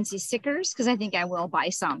the Munzie stickers because I think I will buy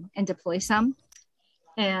some and deploy some.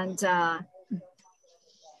 And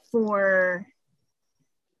for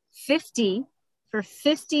 50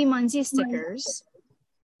 Munzie stickers,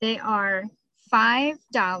 they are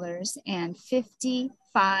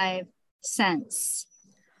 $5.55.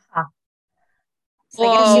 So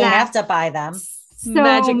I guess you have to buy them. So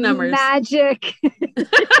magic numbers. Magic.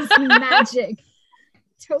 Just magic.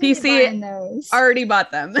 Totally PC buying those. already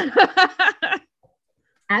bought them.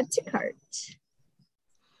 Add to cart.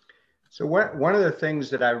 So one of the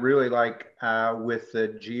things that I really like with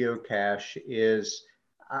the geocache is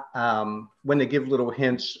when they give little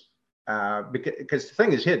hints, because the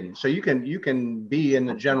thing is hidden. So you can be in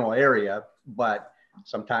the general area, but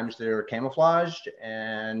sometimes they're camouflaged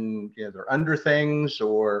and they're under things,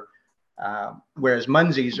 or whereas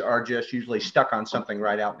Munsies are just usually stuck on something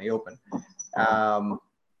right out in the open.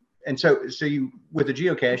 And so you, with the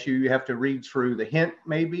geocache, you have to read through the hint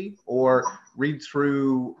maybe, or read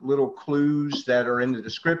through little clues that are in the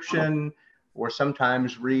description, or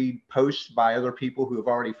sometimes read posts by other people who have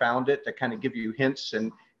already found it that kind of give you hints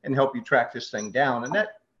and help you track this thing down. And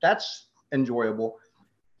that's enjoyable.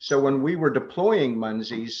 So when we were deploying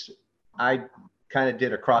Munsies, I kind of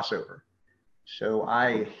did a crossover. So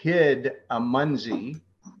I hid a Munsie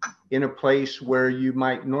in a place where you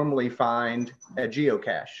might normally find a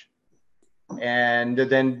geocache, and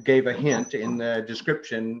then gave a hint in the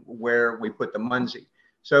description where we put the Munsie.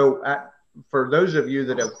 So for those of you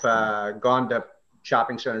that have gone to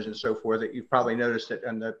shopping centers and so forth, that you've probably noticed that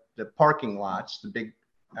in the parking lots, the big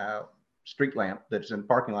street lamp that's in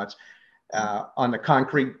parking lots, on the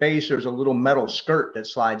concrete base, there's a little metal skirt that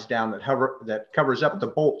slides down that covers up the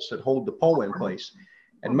bolts that hold the pole in place.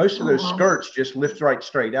 And most of those skirts just lift right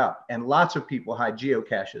straight up, and lots of people hide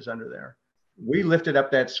geocaches under there. We lifted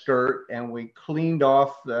up that skirt and we cleaned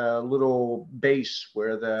off the little base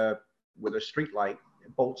where the street light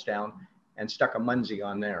bolts down, and stuck a Munsie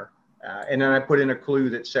on there. And then I put in a clue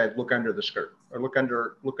that said, look under the skirt, or look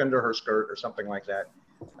under her skirt, or something like that,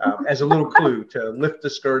 as a little clue to lift the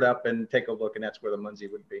skirt up and take a look. And that's where the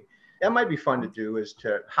Munsie would be. That might be fun to do, is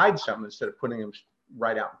to hide something instead of putting them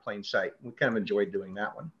right out in plain sight. We kind of enjoyed doing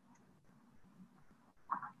that one.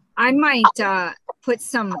 I might put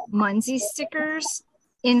some Munsie stickers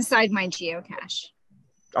inside my geocache.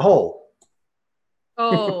 Oh,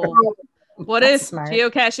 What That's if smart.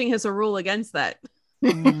 geocaching has a rule against that?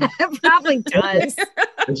 It probably does.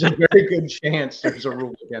 there's a very good chance there's a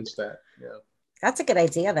rule against that. Yeah. That's a good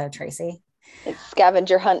idea, though, Tracy. It's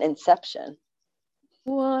scavenger hunt inception.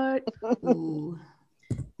 What? Ooh.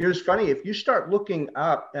 Here's funny, if you start looking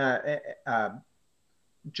up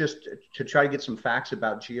just to try to get some facts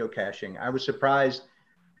about geocaching, I was surprised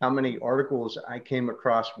how many articles I came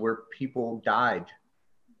across where people died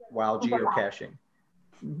while geocaching.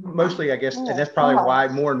 Mostly, I guess, and that's probably why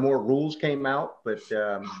more and more rules came out. But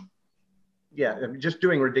yeah, just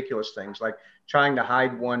doing ridiculous things like trying to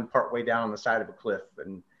hide one partway down on the side of a cliff,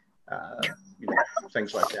 and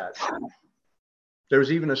things like that. There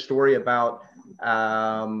was even a story about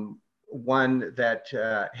one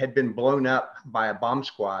that had been blown up by a bomb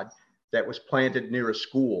squad that was planted near a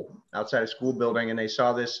school, outside a school building, and they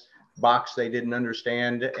saw this box they didn't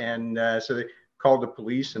understand, and so they called the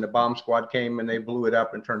police, and the bomb squad came and they blew it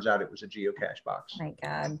up, and turns out it was a geocache box. My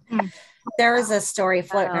God. There was a story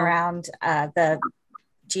floating around the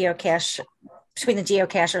geocache, between the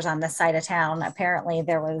geocachers on this side of town. Apparently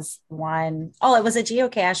there was one, it was a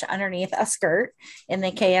geocache underneath a skirt in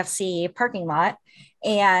the KFC parking lot.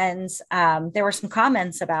 And there were some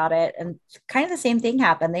comments about it, and kind of the same thing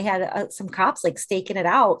happened. They had some cops like staking it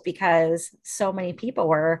out because so many people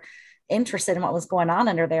were interested in what was going on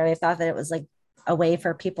under there. They thought that it was like a way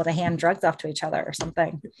for people to hand drugs off to each other or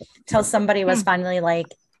something, till somebody was finally like,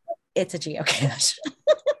 it's a geocache.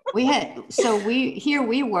 We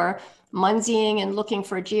were Munsieing and looking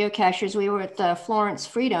for geocaches. We were at the Florence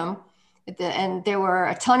Freedom, and there were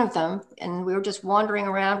a ton of them, and we were just wandering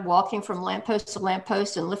around, walking from lamppost to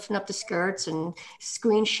lamppost and lifting up the skirts and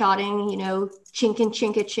screenshotting,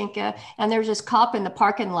 chinka. And there's this cop in the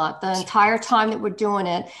parking lot the entire time that we're doing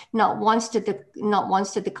it. Not once did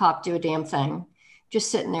the cop do a damn thing. Just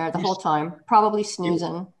sitting there the whole time, probably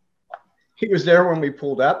snoozing. He was there when we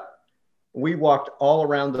pulled up. We walked all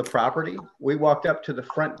around the property. We walked up to the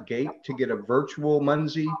front gate to get a virtual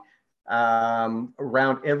Munsie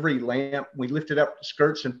around every lamp. We lifted up the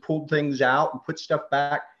skirts and pulled things out and put stuff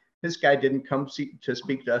back. This guy didn't come to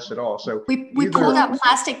speak to us at all. So we pulled out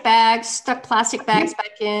plastic bags, stuck plastic bags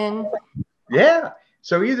back in. Yeah.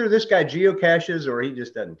 So either this guy geocaches or he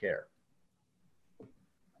just doesn't care.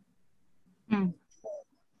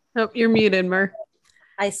 Oh, you're muted, Mer.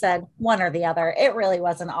 I said one or the other. It really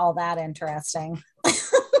wasn't all that interesting.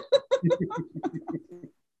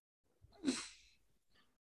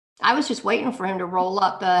 I was just waiting for him to roll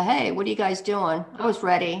up. Hey, what are you guys doing? I was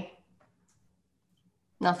ready.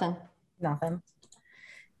 Nothing.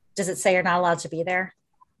 Does it say you're not allowed to be there?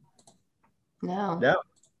 No.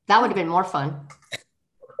 That would have been more fun.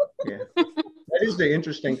 Yeah. That is the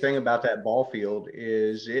interesting thing about that ball field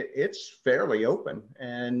is it's fairly open.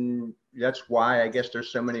 And that's why I guess there's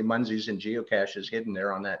so many Munsies and geocaches hidden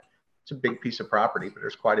there on that. It's a big piece of property, but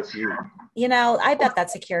there's quite a few. You know, I bet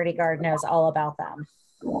that security guard knows all about them.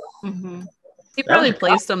 Mm-hmm. He probably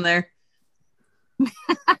placed them there.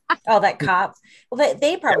 Oh, that cop. Well,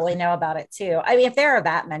 they probably know about it too. I mean, if there are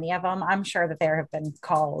that many of them, I'm sure that there have been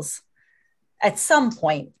calls at some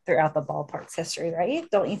point throughout the ballpark's history, right?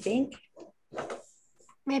 Don't you think?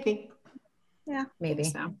 Maybe. Yeah, maybe.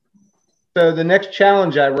 So. So the next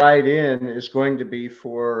challenge I write in is going to be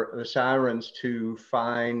for the Sirens to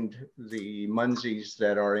find the Munsies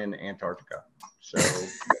that are in Antarctica. So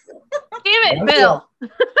Damn it, Bill.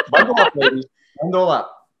 Bundle up, ladies. Bundle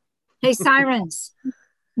up. Hey, Sirens,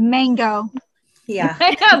 mango. Yeah.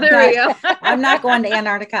 Yeah, there we go. I'm not going to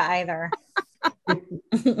Antarctica either.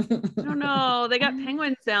 Oh no, they got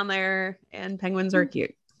penguins down there, and penguins are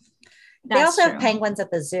cute. They That's also true. have penguins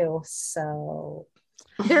at the zoo. So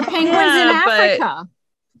They're penguins Yeah, in but- Africa.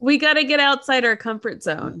 We got to get outside our comfort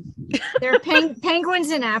zone. They're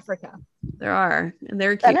penguins in Africa. There are, and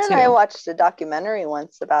they're Ben cute and I too. watched a documentary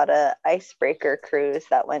once about a icebreaker cruise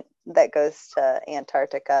that goes to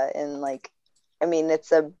Antarctica in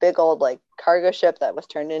it's a big old cargo ship that was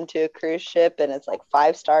turned into a cruise ship, and it's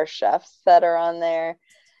 5-star chefs that are on there,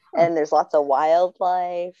 and there's lots of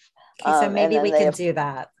wildlife. okay, so maybe and we then can do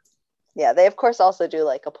that. Yeah, they of course also do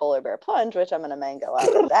a polar bear plunge, which I'm gonna mango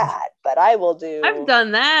out of that, but I will do. I've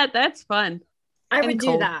done that. That's fun. I And would do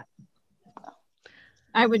cold. that.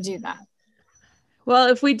 I would do that. Well,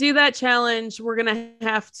 if we do that challenge, we're gonna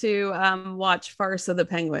have to watch Farce of the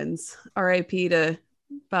Penguins. R.I.P. to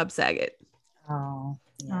Bob Saget. Oh,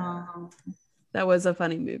 yeah. That was a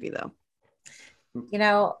funny movie, though. You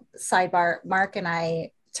know, sidebar, Mark and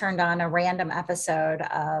I turned on a random episode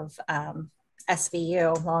of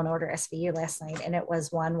SVU, Law and Order SVU last night, and it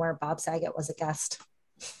was one where Bob Saget was a guest.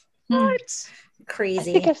 What? I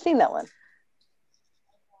Crazy. think I've seen that one.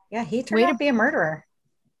 Yeah, he turned out to be a murderer.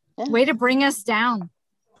 Way to bring us down.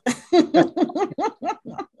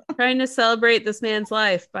 Trying to celebrate this man's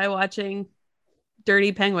life by watching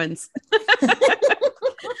Dirty Penguins.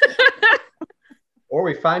 Or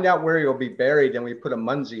we find out where he'll be buried and we put a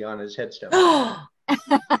Munsie on his headstone.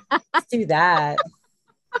 Let's do that.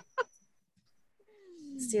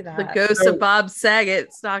 Let's do that. The ghost of Bob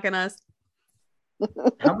Saget stalking us.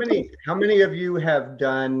 How many of you have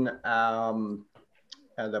done the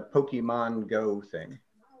Pokemon Go thing?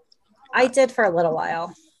 I did for a little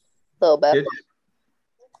while. A little bit. Did-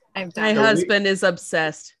 I've My done. So husband is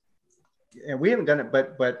obsessed. And we haven't done it,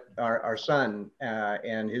 but our son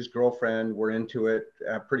and his girlfriend were into it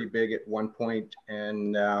pretty big at one point,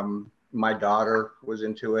 and my daughter was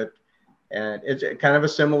into it, and it's kind of a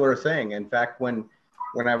similar thing. In fact, when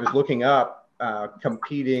I was looking up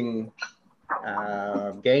competing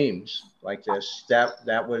games like this,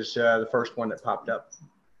 that was the first one that popped up.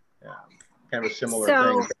 Kind of a similar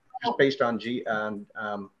thing, just based on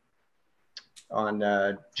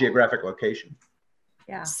geographic location.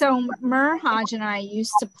 Yeah. So Mer, Hodge, and I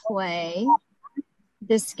used to play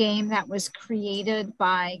this game that was created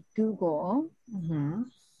by Google, Mm-hmm.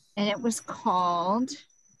 and it was called.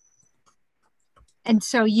 And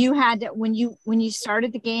so you had to, when you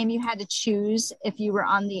started the game, you had to choose if you were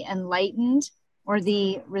on the Enlightened or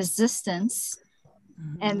the Resistance.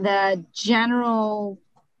 And the general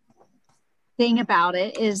thing about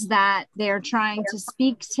it is that they're trying to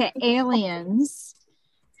speak to aliens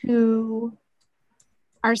who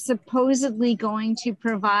are supposedly going to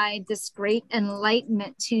provide this great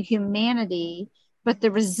enlightenment to humanity, but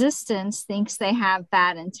the resistance thinks they have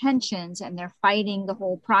bad intentions and they're fighting the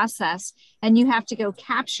whole process. And you have to go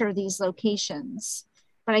capture these locations,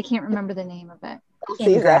 but I can't remember the name of it.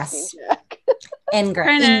 Please ask me, Ingress. Jack.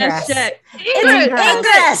 Trying to Ingress. check.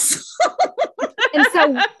 Ingress.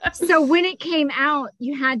 And so when it came out,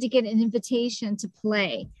 you had to get an invitation to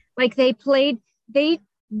play. Like they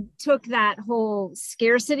took that whole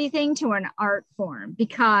scarcity thing to an art form,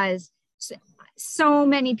 because so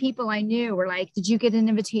many people I knew were like, did you get an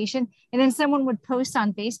invitation? And then someone would post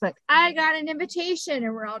on Facebook, I got an invitation.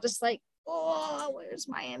 And we're all just like, oh, where's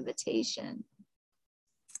my invitation?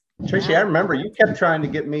 Tracy, I remember you kept trying to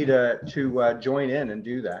get me to join in and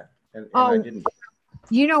do that, and I didn't.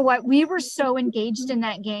 You know what? We were so engaged in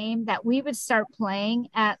that game that we would start playing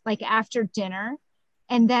at after dinner.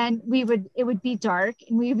 And then it would be dark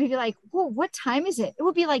and we would be like, whoa, what time is it? It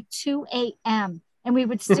would be 2 a.m. and we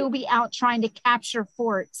would still be out trying to capture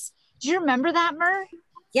forts. Do you remember that, Mer?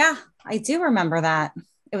 Yeah, I do remember that.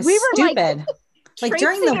 It was We were, stupid. Like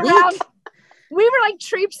during the traipsing around week. we were like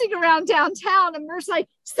traipsing around downtown, and Mer's like,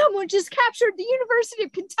 someone just captured the University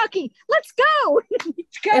of Kentucky. Let's go.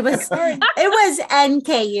 It was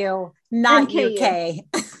NKU, not NKU. UK.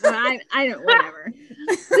 I don't, whatever.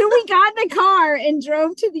 So we got in the car and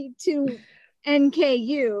drove to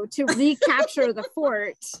NKU to recapture the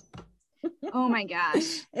fort. Oh my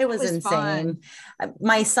gosh. It was insane. Fun.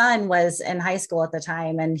 My son was in high school at the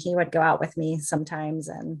time, and he would go out with me sometimes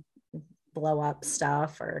and blow up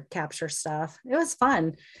stuff or capture stuff. It was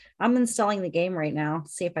fun. I'm installing the game right now.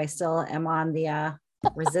 See if I still am on the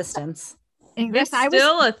resistance. Ingress, it's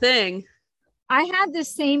still a thing. I had the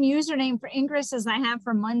same username for Ingress as I have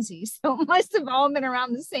for Munzie, so it must have all been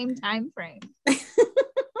around the same time frame.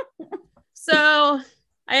 So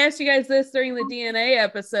I asked you guys this during the DNA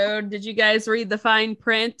episode. Did you guys read the fine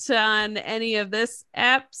print on any of this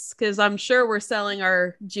apps? Because I'm sure we're selling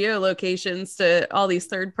our geolocations to all these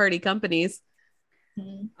third-party companies.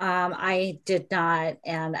 I did not.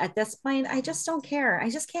 And at this point, I just don't care. I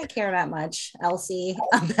just can't care that much, Elsie,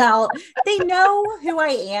 about, they know who I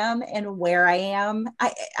am and where I am.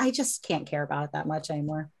 I just can't care about it that much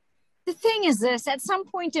anymore. The thing is this, at some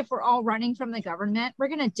point, if we're all running from the government, we're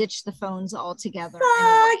going to ditch the phones altogether.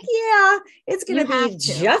 Anyway. Yeah. It's going to be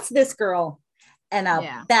just this girl and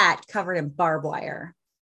a bat covered in barbed wire.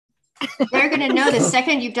 They're going to know the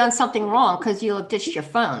second you've done something wrong because you'll have ditched your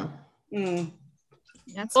phone.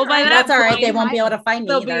 That's all right. They won't be able to find me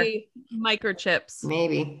There'll either. be microchips.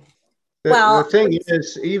 Maybe. The thing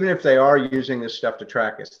is, even if they are using this stuff to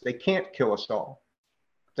track us, they can't kill us all.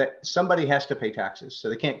 That somebody has to pay taxes, so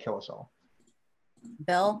they can't kill us all.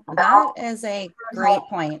 Bill, that is a great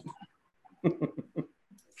point.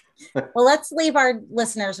 Well, let's leave our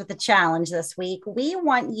listeners with a challenge this week. We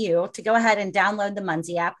want you to go ahead and download the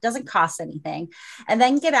Munzie app. It doesn't cost anything. And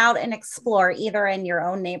then get out and explore either in your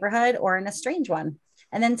own neighborhood or in a strange one.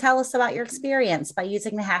 And then tell us about your experience by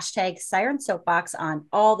using the hashtag Siren Soapbox on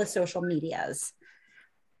all the social medias.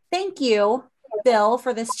 Thank you, Bill,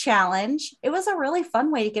 for this challenge. It was a really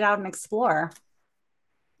fun way to get out and explore.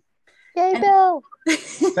 Yay, Bill.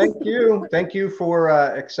 Thank you. Thank you for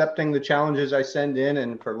accepting the challenges I send in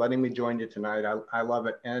and for letting me join you tonight. I love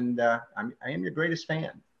it. And I am your greatest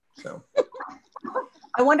fan. So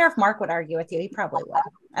I wonder if Mark would argue with you. He probably would,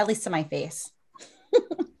 at least to my face.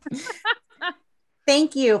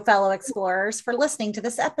 Thank you, fellow explorers, for listening to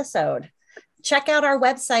this episode. Check out our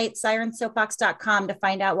website, sirensoapbox.com, to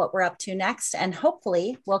find out what we're up to next. And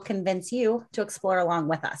hopefully we'll convince you to explore along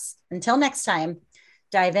with us. Until next time,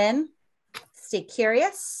 dive in, stay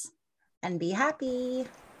curious, and be happy.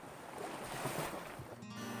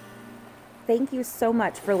 Thank you so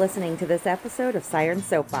much for listening to this episode of Siren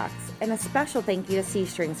Soapbox, and a special thank you to C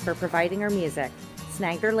Strings for providing our music.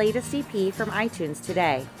 Snag their latest EP from iTunes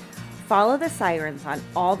today. Follow the Sirens on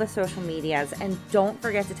all the social medias, and don't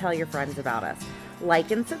forget to tell your friends about us.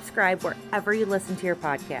 Like and subscribe wherever you listen to your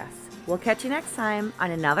podcasts. We'll catch you next time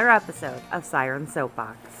on another episode of Siren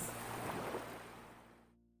Soapbox.